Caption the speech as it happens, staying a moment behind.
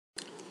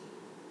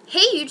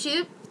Hey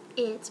YouTube,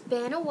 it's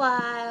been a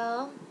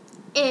while,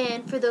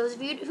 and for those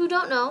of you who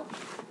don't know,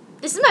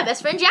 this is my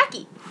best friend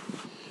Jackie,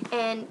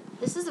 and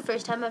this is the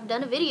first time I've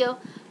done a video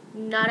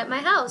not at my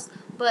house,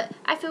 but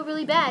I feel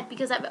really bad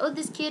because I've owed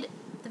this kid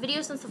the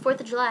video since the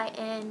 4th of July,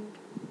 and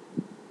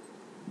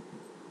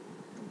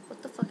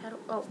what the fuck,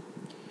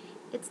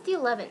 it's the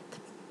 11th.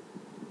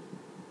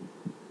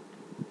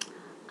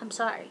 I'm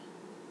sorry.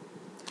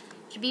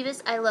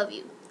 Jabibus, I love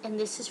you, and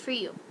this is for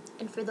you.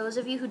 And for those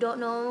of you who don't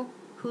know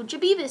who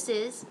Jabibus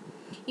is,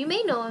 you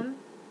may know him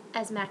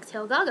as Max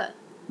Tail Gaga,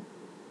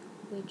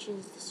 which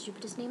is the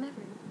stupidest name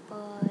ever,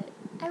 but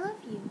I love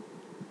you.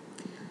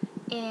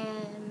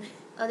 And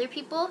other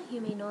people, you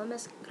may know him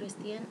as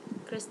Christian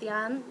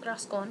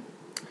Rascon,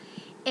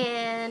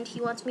 and he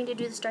wants me to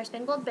do the Star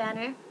Spangled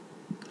Banner.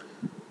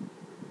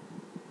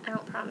 I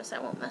don't promise I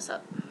won't mess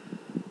up,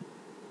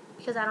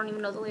 because I don't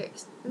even know the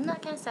lyrics. Isn't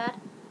that kind of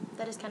sad?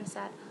 That is kind of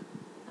sad.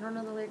 I don't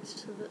know the lyrics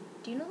to the...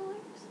 Do you know the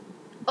lyrics?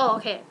 Oh,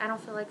 okay. I don't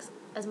feel like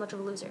as much of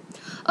a loser.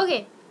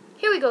 Okay,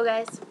 here we go,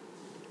 guys.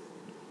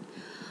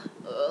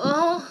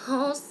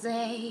 Oh,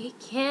 say,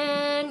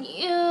 can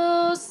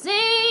you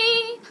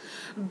see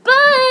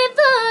by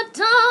the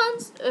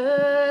dawn's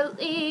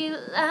early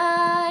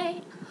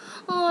light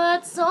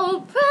what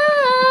so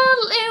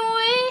proudly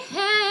we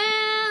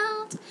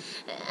hailed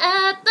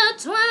at the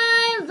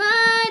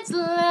twilight's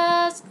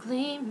last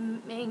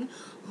gleaming,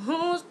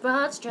 whose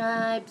broad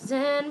stripes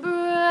and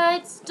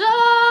bright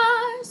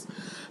stars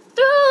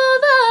through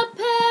the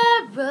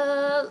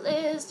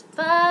perilous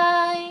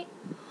fight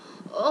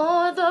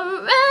o'er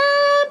the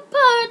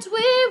ramparts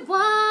we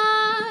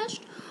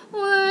watched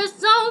were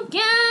so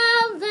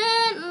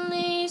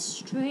gallantly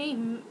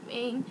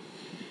streaming,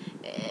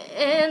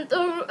 and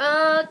the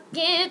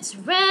rocket's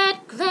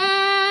red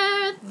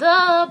glare,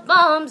 the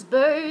bombs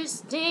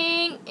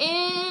bursting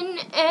in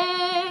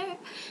air,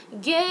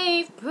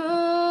 gave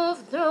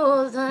proof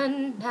through the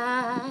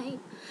night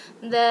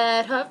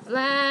that her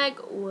flag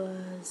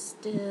was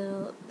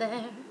still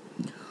there.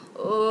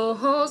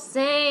 Oh,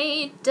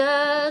 say,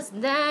 does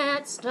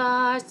that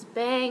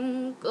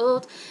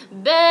star-spangled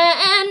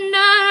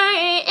banner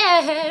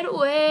yet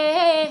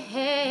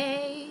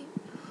wave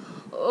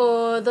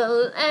o'er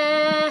the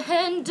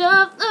land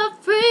of the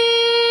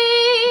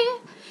free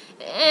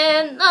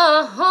and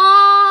the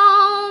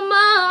home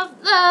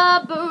of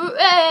the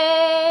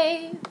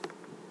brave?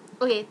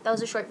 Okay, that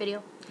was a short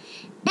video.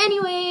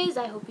 Anyways,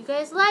 I hope you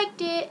guys liked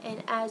it,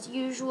 and as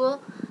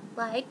usual,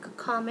 like,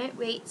 comment,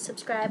 rate,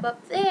 subscribe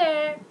up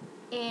there,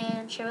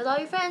 and share with all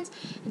your friends,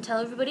 and tell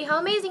everybody how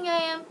amazing I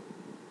am.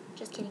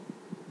 Just kidding.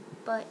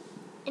 But,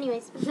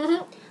 anyways,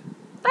 bye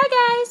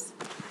guys!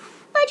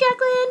 Bye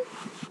Jacqueline!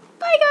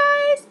 Bye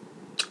guys!